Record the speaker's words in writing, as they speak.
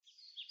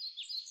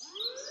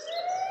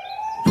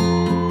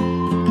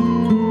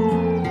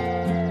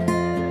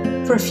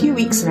For a few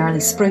weeks in early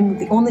spring,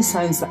 the only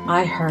sounds that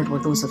I heard were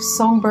those of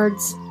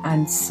songbirds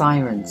and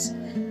sirens.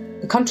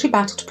 The country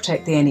battled to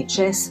protect the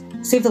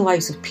NHS, save the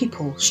lives of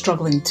people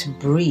struggling to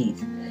breathe.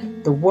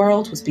 The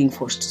world was being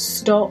forced to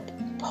stop,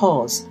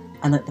 pause,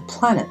 and let the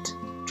planet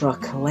draw a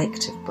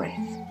collective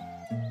breath.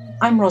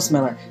 I'm Ros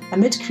Miller, a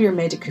mid-career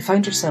medic who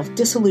found herself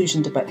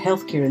disillusioned about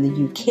healthcare in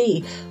the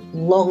UK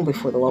long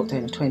before the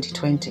lockdown of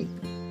 2020.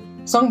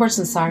 Songbirds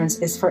and Sirens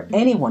is for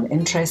anyone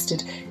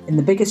interested in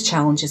the biggest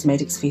challenges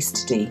medics face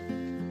today.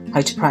 How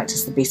to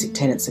practice the basic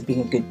tenets of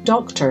being a good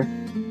doctor,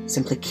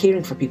 simply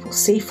caring for people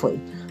safely,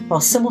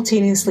 while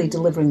simultaneously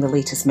delivering the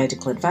latest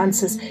medical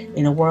advances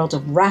in a world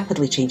of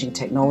rapidly changing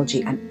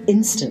technology and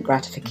instant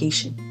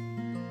gratification.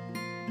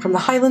 From the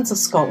Highlands of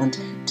Scotland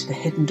to the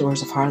hidden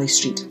doors of Harley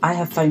Street, I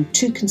have found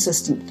two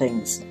consistent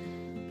things.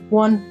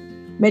 One,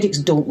 medics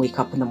don't wake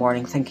up in the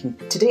morning thinking,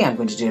 today I'm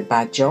going to do a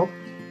bad job.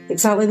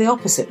 Exactly the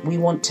opposite. We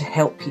want to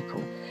help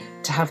people,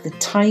 to have the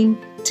time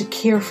to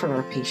care for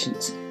our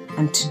patients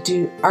and to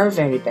do our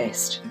very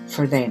best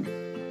for them.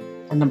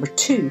 And number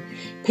two,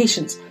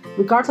 patients,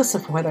 regardless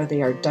of whether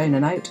they are down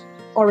and out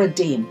or a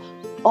dame,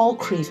 all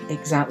crave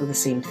exactly the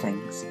same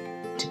things.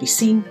 To be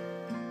seen,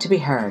 to be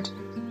heard,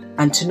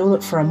 and to know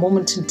that for a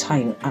moment in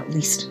time, at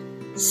least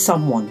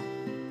someone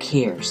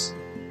cares.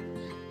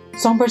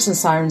 Songbirds and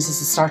Sirens is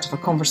the start of a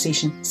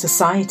conversation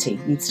society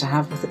needs to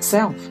have with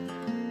itself.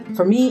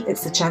 For me,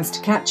 it's the chance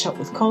to catch up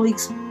with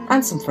colleagues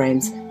and some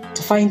friends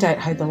to find out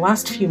how the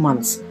last few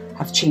months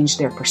have changed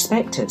their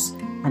perspectives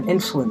and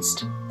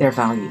influenced their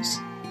values.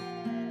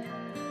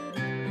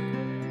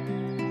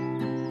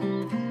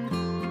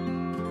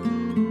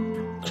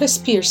 Chris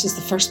Pearce is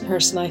the first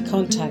person I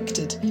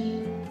contacted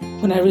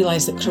when I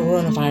realised that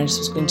coronavirus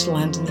was going to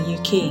land in the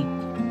UK.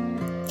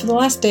 For the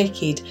last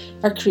decade,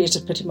 our careers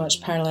have pretty much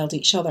paralleled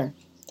each other.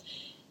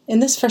 In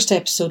this first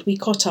episode, we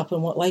caught up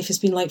on what life has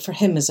been like for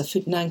him as a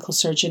foot and ankle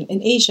surgeon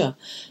in Asia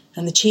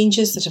and the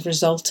changes that have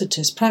resulted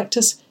to his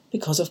practice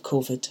because of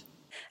COVID.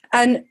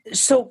 And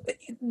so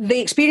the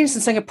experience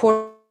in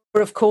Singapore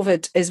of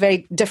COVID is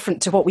very different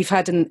to what we've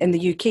had in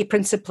the UK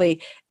principally.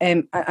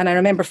 And I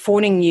remember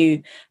phoning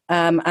you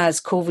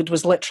as COVID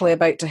was literally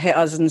about to hit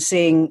us and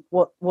saying,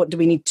 what do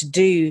we need to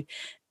do?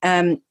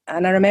 And I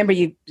remember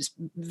you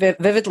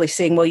vividly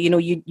saying, well, you know,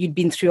 you'd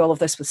been through all of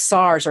this with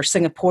SARS, or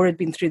Singapore had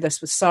been through this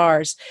with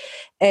SARS.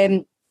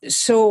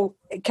 So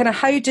kind of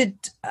how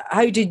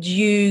did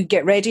you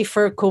get ready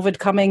for COVID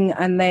coming,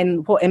 and then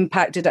what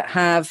impact did it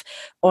have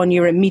on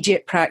your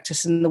immediate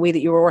practice and the way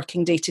that you were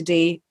working day to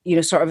day, you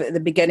know, sort of at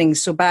the beginning?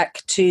 So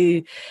back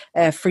to,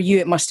 for you,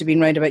 it must have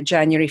been around about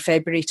January,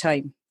 February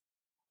time.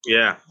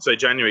 Yeah, so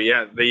January,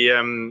 yeah.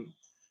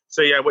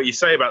 What you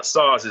say about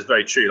SARS is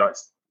very true. Like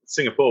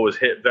Singapore was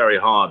hit very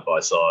hard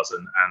by SARS,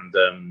 and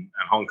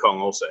Hong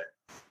Kong also.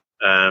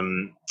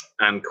 And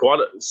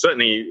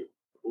certainly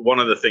one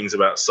of the things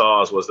about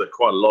SARS was that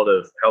quite a lot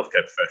of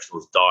healthcare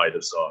professionals died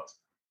of SARS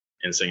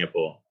in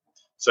Singapore.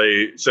 So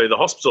the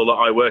hospital that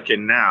I work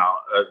in now,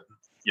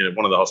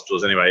 one of the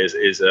hospitals anyway,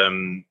 is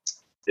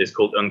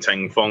called Ng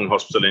Teng Fong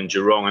Hospital in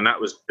Jurong, and that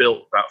was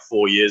built about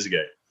 4 years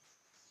ago.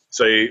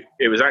 So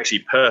it was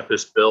actually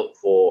purpose built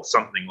for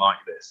something like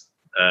this.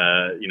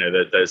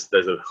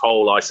 There's a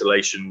whole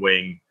isolation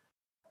wing.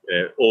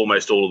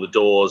 Almost all of the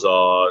doors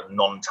are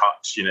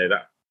non-touch.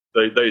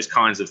 Those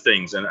kinds of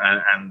things, and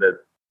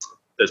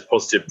there's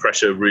positive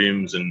pressure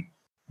rooms and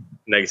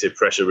negative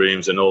pressure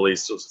rooms and all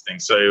these sorts of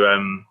things. So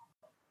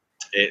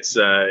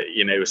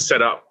it was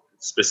set up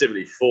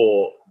specifically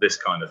for this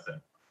kind of thing.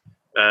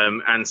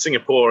 And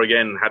Singapore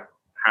again had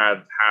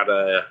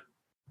a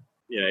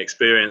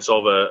experience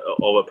of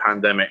a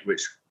pandemic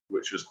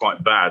which was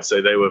quite bad.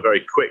 So they were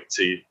very quick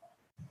to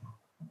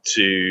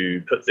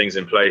put things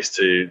in place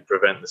to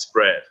prevent the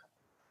spread.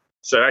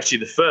 So actually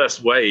the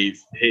first wave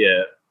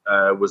here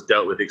was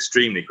dealt with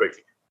extremely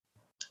quickly.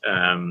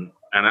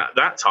 And at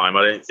that time,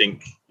 I don't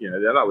think,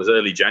 that was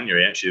early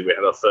January, actually, we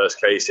had our first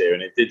case here,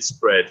 and it did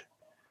spread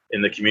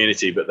in the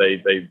community, but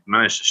they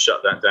managed to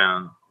shut that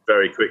down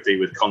very quickly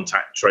with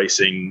contact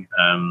tracing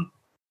and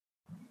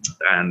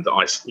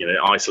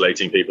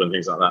isolating people and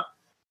things like that.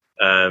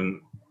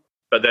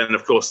 But then,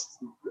 of course,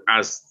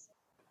 as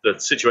the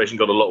situation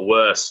got a lot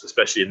worse,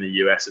 especially in the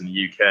US and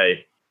the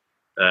UK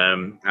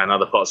and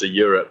other parts of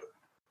Europe,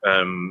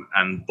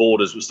 and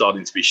borders were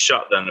starting to be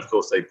shut, then, of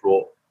course, they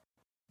brought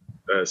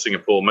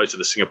Singapore, most of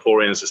the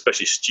Singaporeans,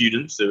 especially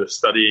students who were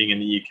studying in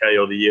the UK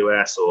or the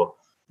US, or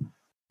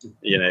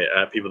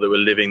people that were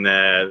living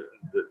there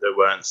that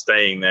weren't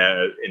staying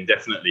there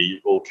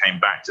indefinitely, all came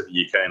back to the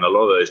UK, and a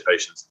lot of those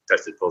patients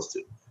tested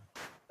positive.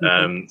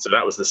 Mm-hmm. So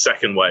that was the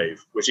second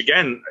wave, which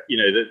again,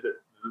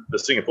 the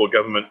Singapore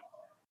government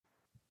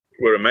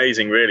were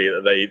amazing, really,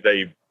 that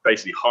they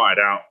basically hired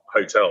out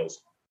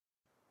hotels.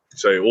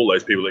 So all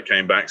those people that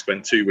came back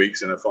spent 2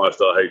 weeks in a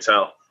 5-star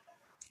hotel.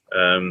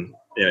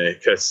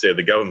 Courtesy of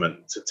the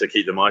government to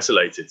keep them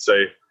isolated.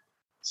 So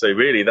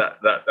really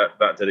that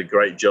did a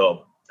great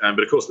job. But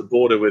of course the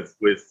border with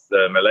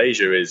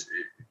Malaysia is,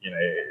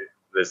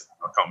 I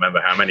can't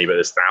remember how many, but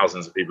there's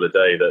thousands of people a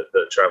day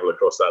that travel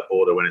across that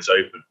border when it's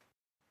open.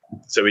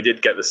 So we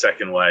did get the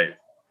second wave.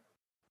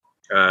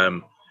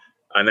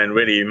 And then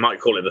really, you might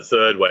call it the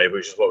third wave,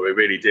 which is what we're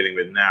really dealing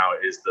with now,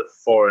 is the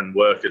foreign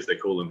workers, they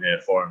call them here,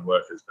 foreign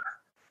workers.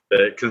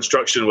 The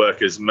construction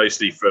workers,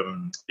 mostly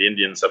from the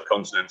Indian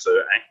subcontinent,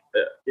 so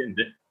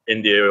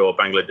India or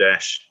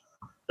Bangladesh,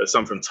 but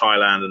some from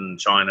Thailand and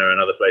China and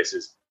other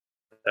places.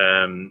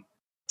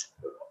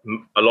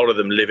 A lot of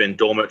them live in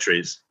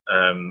dormitories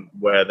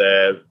where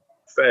they're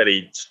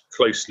fairly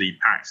closely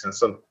packed, and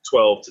some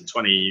 12 to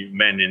 20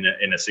 men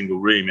in a single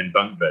room in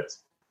bunk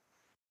beds.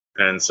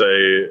 And so,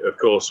 of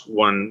course,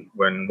 when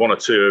one or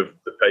two of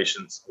the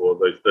patients or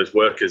those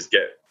workers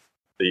get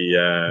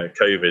the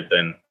COVID,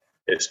 then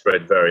it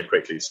spread very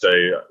quickly. So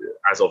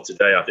as of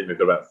today, I think we've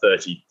got about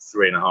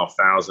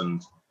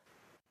 33,500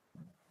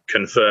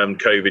 confirmed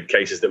COVID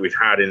cases that we've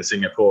had in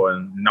Singapore,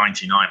 and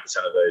 99%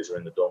 of those are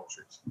in the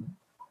dormitories.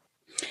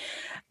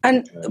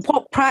 And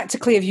what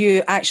practically have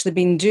you actually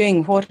been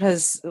doing?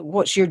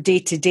 What's your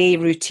day-to-day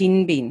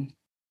routine been?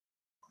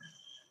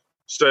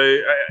 So,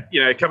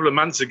 a couple of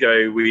months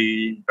ago,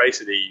 we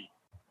basically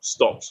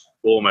stopped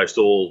almost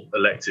all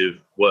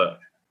elective work.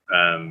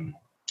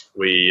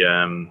 We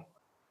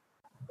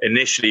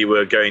initially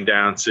were going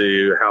down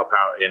to help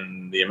out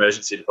in the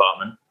emergency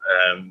department.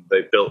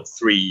 They built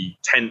 3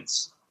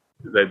 tents.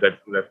 They've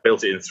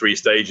built it in 3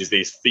 stages,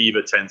 these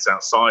fever tents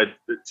outside,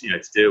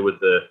 to deal with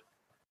the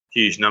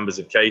huge numbers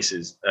of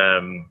cases.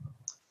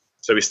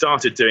 So we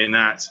started doing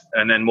that.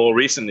 And then more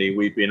recently,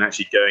 we've been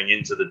actually going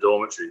into the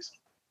dormitories.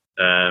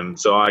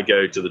 So I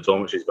go to the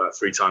dormitories about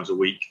 3 times a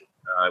week.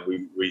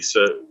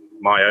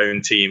 My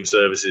own team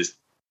services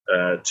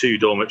 2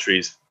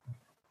 dormitories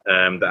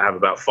that have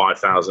about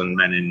 5,000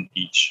 men in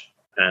each,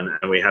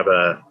 and we have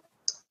a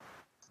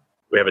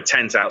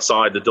tent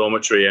outside the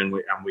dormitory, and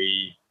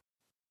we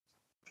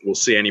will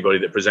see anybody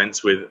that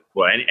presents with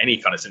any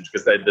kind of symptoms,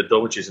 because the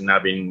dormitories have now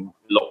been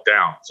locked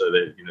down, so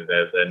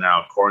they're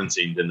now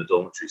quarantined in the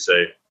dormitory.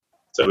 So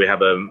we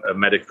have a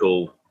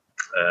medical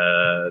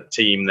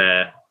team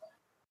there.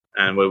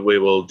 And we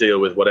will deal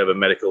with whatever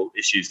medical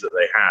issues that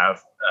they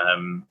have.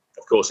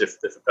 Of course, if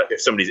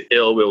somebody's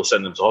ill, we'll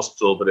send them to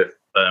hospital. But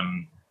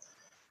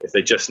if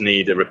they just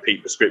need a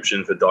repeat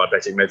prescription for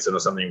diabetic medicine or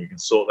something, we can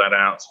sort that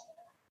out.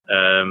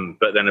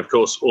 But then, of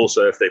course,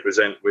 also if they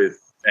present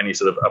with any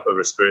sort of upper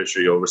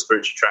respiratory or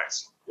respiratory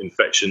tract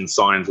infection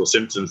signs or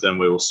symptoms, then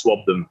we will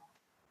swab them.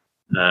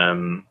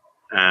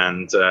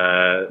 And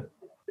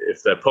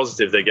if they're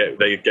positive,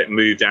 they get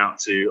moved out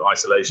to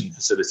isolation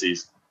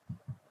facilities.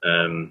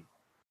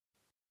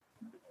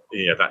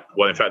 In fact,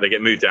 they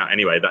get moved out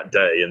anyway that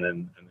day, and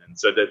then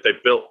so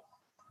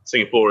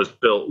Singapore has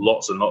built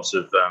lots and lots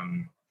of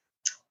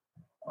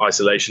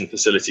isolation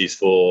facilities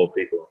for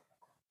people,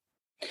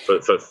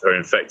 for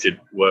infected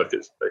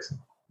workers, basically.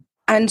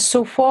 And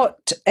so,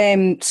 what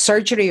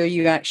surgery are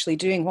you actually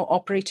doing? What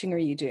operating are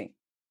you doing?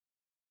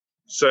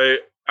 So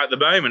at the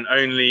moment,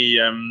 only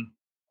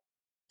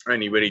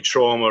really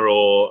trauma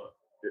or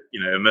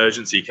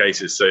emergency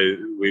cases. So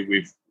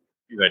we've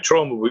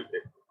trauma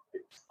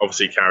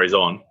obviously carries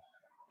on.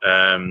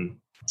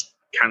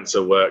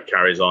 Cancer work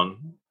carries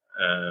on.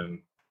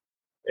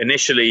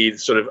 Initially,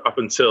 sort of up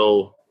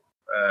until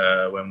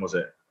when was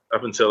it?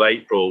 Up until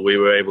April, we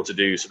were able to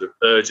do sort of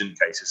urgent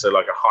cases. So,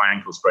 like a high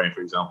ankle sprain, for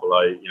example.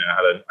 I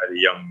had a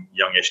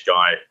youngish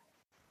guy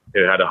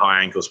who had a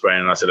high ankle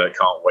sprain, and I said I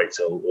can't wait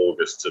till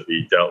August to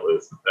be dealt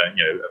with. A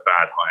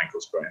bad high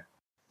ankle sprain.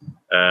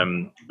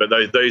 But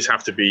those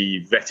have to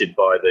be vetted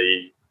by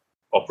the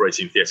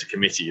operating theatre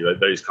committee.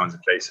 Those kinds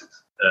of cases.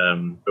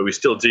 But we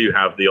still do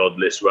have the odd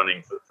list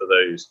running for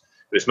those.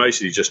 But it's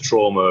mostly just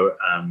trauma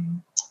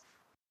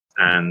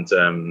and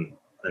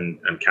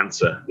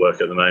cancer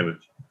work at the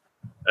moment.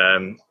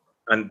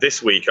 And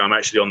this week I'm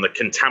actually on the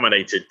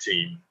contaminated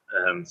team.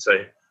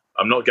 So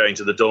I'm not going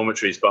to the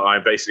dormitories, but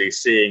I'm basically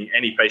seeing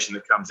any patient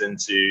that comes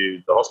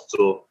into the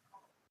hospital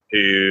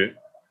who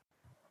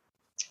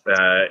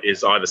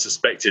is either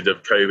suspected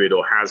of COVID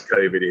or has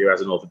COVID, who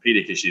has an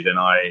orthopaedic issue. Then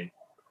I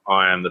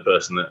am the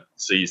person that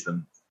sees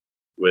them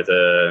with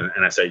an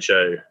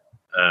SHO.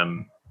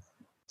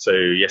 So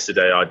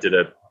yesterday I did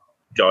a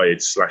guy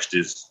had slashed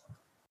his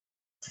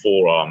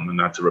forearm and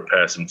had to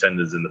repair some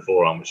tendons in the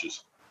forearm, which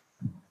is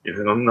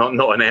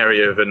not an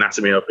area of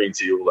anatomy I've been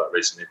to all that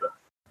recently, but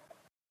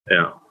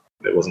yeah,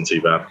 it wasn't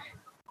too bad.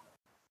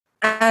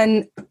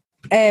 And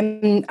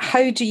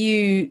how do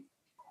you?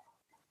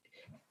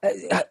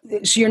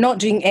 So you're not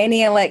doing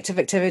any elective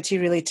activity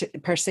really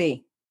per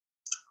se.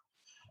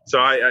 So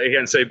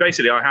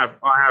basically I have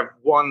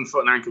 1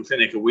 foot and ankle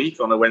clinic a week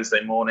on a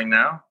Wednesday morning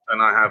now,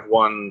 and I have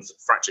 1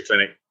 fracture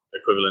clinic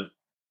equivalent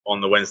on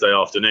the Wednesday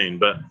afternoon.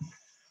 But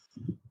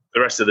the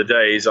rest of the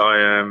days I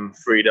am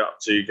freed up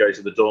to go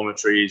to the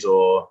dormitories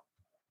or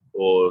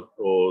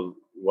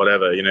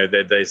whatever.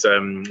 There's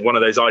one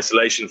of those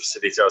isolation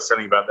facilities I was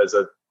telling you about.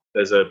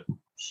 There's a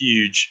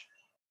huge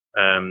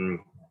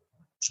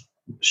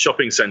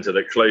shopping centre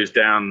that closed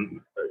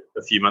down a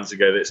a few months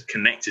ago that's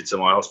connected to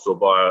my hospital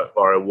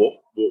by a walk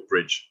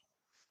bridge.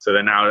 So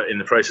they're now in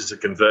the process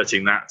of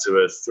converting that to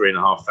a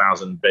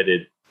 3,500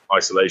 bedded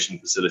isolation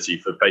facility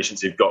for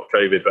patients who've got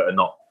COVID but are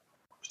not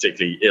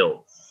particularly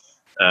ill.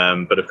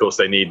 But of course,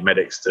 they need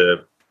medics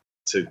to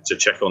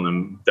check on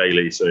them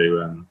daily.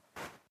 So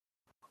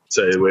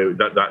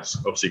that's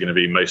obviously going to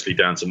be mostly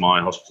down to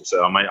my hospital.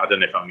 So I don't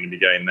know if I'm going to be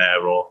going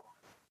there or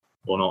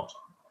not.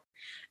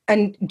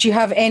 And do you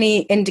have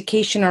any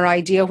indication or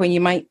idea when you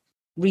might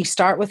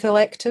restart with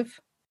elective?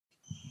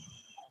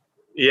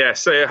 Yeah,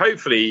 so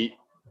hopefully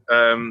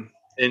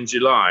in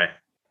July.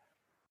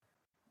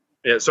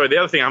 Yeah, sorry, the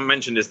other thing I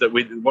mentioned is that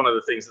one of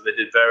the things that they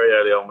did very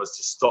early on was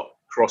to stop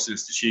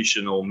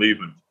cross-institutional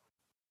movement.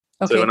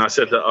 Okay. So when I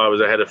said that I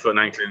was a head of foot and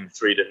ankle in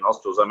 3 different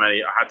hospitals,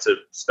 I had to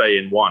stay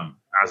in one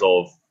as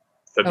of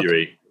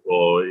February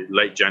or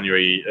late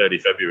January, early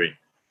February.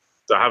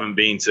 So I haven't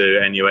been to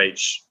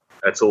NUH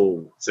at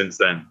all since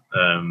then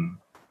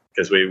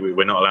because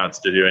we're not allowed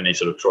to do any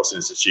sort of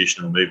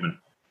cross-institutional movement.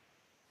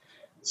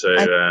 So,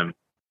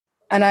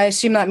 and I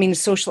assume that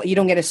means you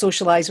don't get to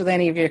socialise with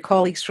any of your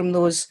colleagues from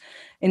those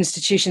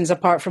institutions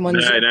apart from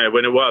ones. No.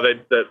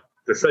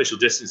 The social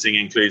distancing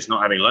includes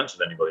not having lunch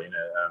with anybody.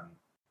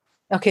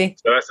 Okay.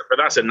 So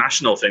that's a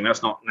national thing.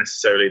 That's not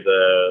necessarily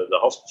the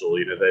hospital.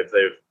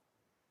 They've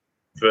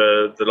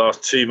for the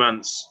last 2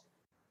 months,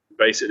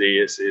 basically,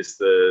 it's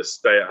the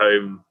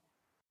stay-at-home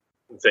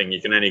thing.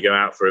 You can only go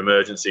out for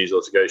emergencies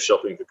or to go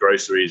shopping for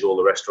groceries. All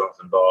the restaurants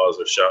and bars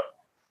are shut.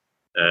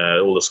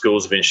 All the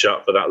schools have been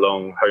shut for that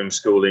long.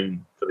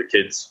 Homeschooling for the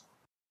kids.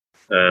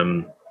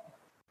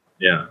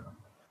 Yeah.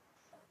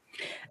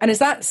 And is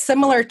that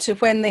similar to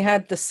when they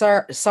had the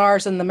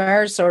SARS and the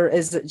MERS, or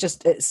is it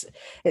just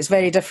it's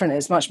very different?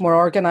 It's much more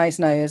organised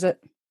now, is it?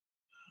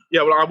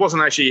 Yeah, well, I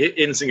wasn't actually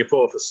in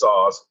Singapore for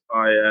SARS.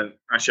 I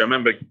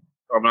remember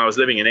when I was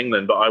living in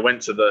England, but I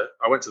went to the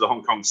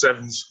Hong Kong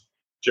Sevens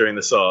during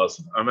the SARS.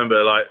 I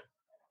remember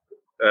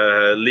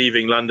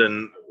leaving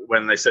London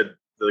when they said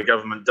that the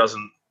government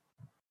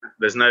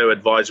there's no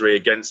advisory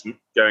against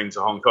going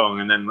to Hong Kong.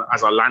 And then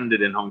as I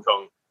landed in Hong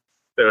Kong,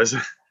 there was,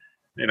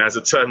 as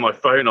I turned my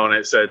phone on,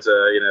 it said,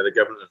 the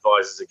government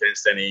advises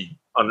against any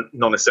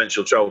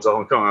non-essential travel to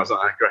Hong Kong. I was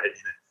like, great.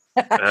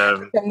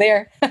 I'm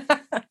there.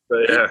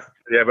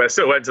 But I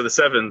still went to the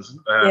Sevens.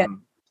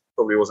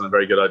 Probably wasn't a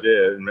very good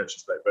idea in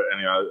retrospect, but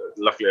anyway,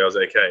 luckily I was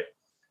okay.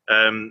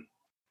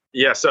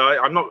 So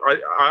I'm not.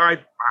 I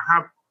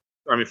have.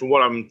 I mean, from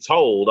what I'm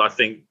told, I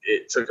think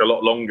it took a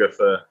lot longer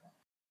for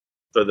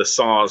the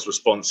SARS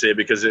response here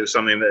because it was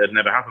something that had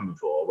never happened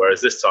before. Whereas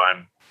this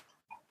time,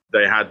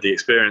 they had the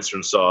experience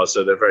from SARS,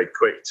 so they're very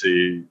quick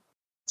to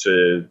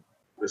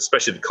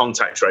especially the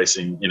contact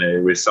tracing.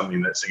 Was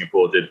something that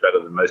Singapore did better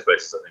than most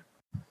places, I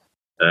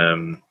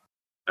think.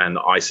 And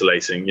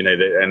isolating,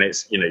 and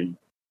it's you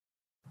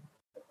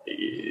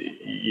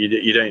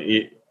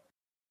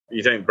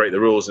don't break the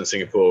rules in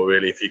Singapore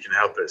really if you can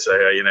help it. So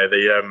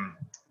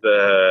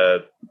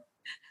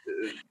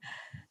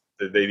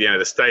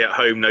the stay at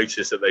home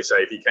notice that they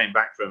say if you came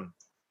back from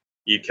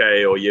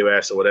UK or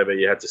US or whatever,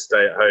 you had to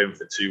stay at home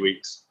for 2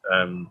 weeks,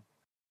 you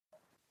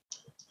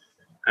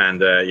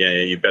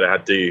better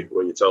do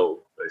what you're told,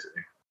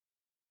 basically.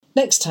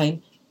 Next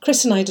time,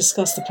 Chris and I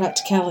discuss the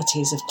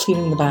practicalities of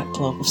clearing the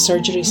backlog of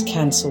surgeries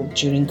cancelled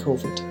during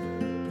COVID.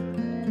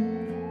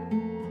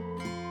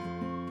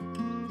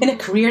 In a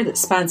career that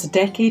spans a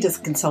decade as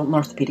a consultant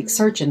orthopaedic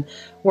surgeon,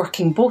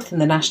 working both in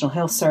the National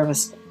Health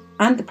Service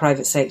and the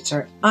private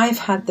sector, I've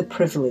had the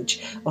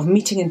privilege of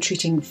meeting and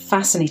treating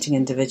fascinating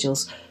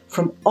individuals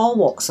from all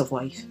walks of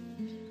life,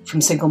 from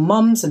single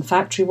mums and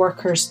factory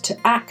workers to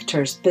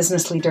actors,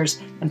 business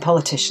leaders and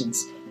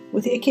politicians,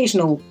 with the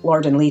occasional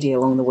lord and lady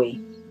along the way.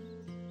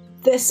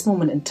 This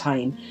moment in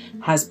time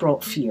has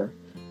brought fear,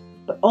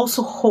 but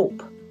also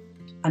hope,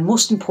 and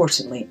most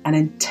importantly, an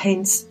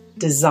intense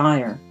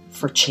desire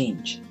for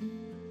change.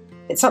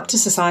 It's up to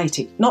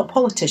society, not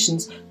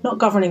politicians, not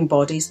governing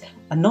bodies,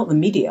 and not the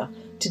media,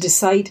 to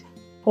decide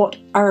what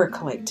our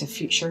collective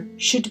future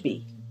should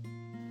be.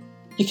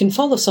 You can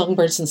follow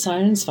Songbirds and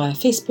Sirens via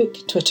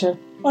Facebook, Twitter,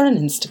 or on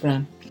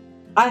Instagram.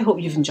 I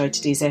hope you've enjoyed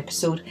today's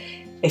episode.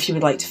 If you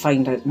would like to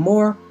find out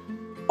more,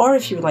 or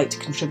if you would like to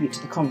contribute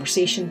to the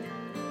conversation,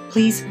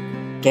 please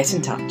get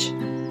in touch.